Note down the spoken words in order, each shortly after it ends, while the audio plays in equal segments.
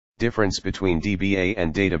Difference between DBA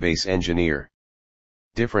and database engineer.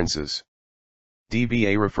 Differences.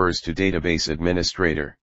 DBA refers to database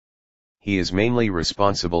administrator. He is mainly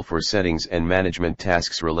responsible for settings and management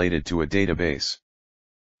tasks related to a database.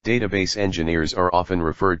 Database engineers are often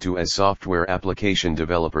referred to as software application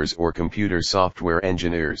developers or computer software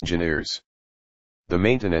engineers. The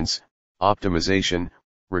maintenance, optimization,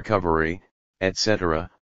 recovery,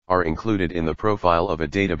 etc., are included in the profile of a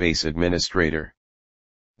database administrator.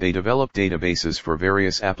 They develop databases for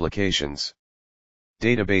various applications.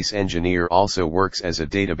 Database engineer also works as a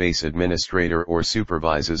database administrator or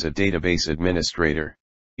supervises a database administrator.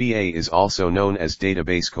 DBA is also known as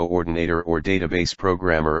database coordinator or database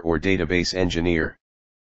programmer or database engineer.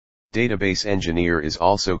 Database engineer is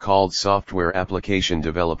also called software application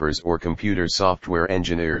developers or computer software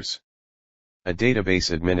engineers. A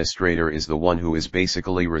database administrator is the one who is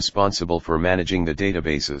basically responsible for managing the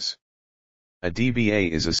databases. A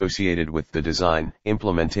DBA is associated with the design,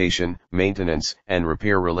 implementation, maintenance, and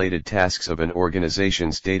repair-related tasks of an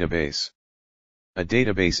organization's database. A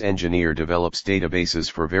database engineer develops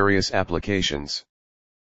databases for various applications.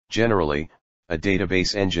 Generally, a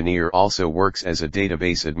database engineer also works as a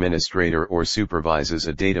database administrator or supervises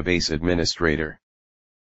a database administrator.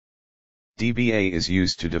 DBA is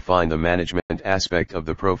used to define the management aspect of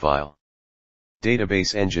the profile.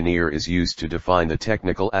 Database engineer is used to define the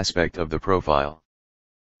technical aspect of the profile.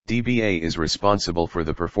 DBA is responsible for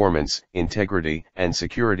the performance, integrity, and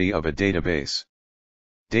security of a database.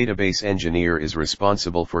 Database engineer is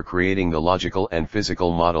responsible for creating the logical and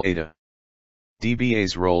physical model data.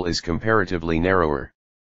 DBA's role is comparatively narrower.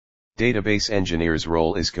 Database engineer's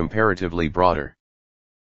role is comparatively broader.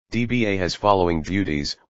 DBA has following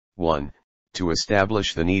duties: 1. To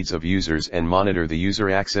establish the needs of users and monitor the user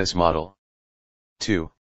access model.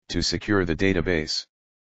 2. To secure the database.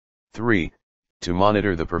 3. To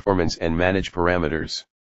monitor the performance and manage parameters.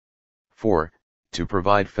 4. To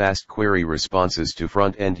provide fast query responses to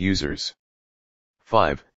front-end users.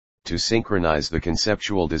 5. To synchronize the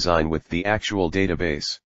conceptual design with the actual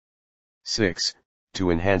database. 6.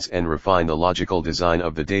 To enhance and refine the logical design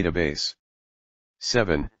of the database.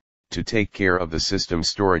 7. To take care of the system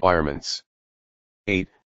storage requirements. 8.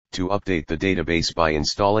 To update the database by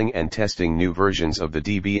installing and testing new versions of the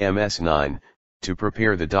DBMS9, to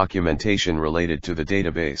prepare the documentation related to the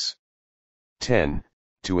database. 10.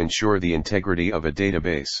 To ensure the integrity of a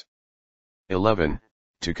database. 11.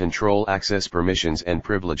 To control access permissions and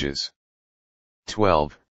privileges.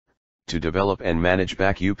 12. To develop and manage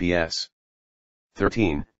back UPS.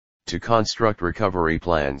 13. To construct recovery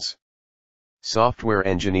plans. Software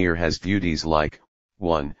engineer has duties like: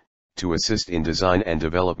 1. To assist in design and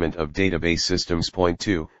development of database systems.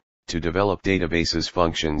 2. To develop databases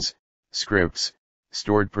functions, scripts,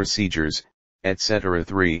 stored procedures, etc.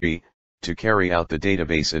 3. To carry out the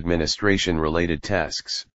database administration related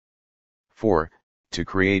tasks. 4. To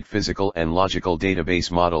create physical and logical database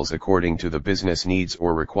models according to the business needs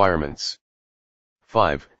or requirements.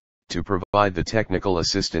 5. To provide the technical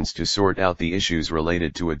assistance to sort out the issues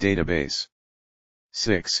related to a database.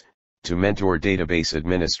 6. To mentor database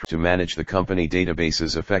administrators to manage the company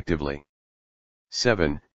databases effectively.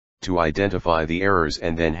 7. To identify the errors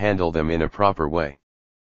and then handle them in a proper way.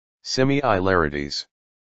 Similarities.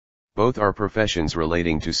 Both are professions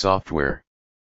relating to software.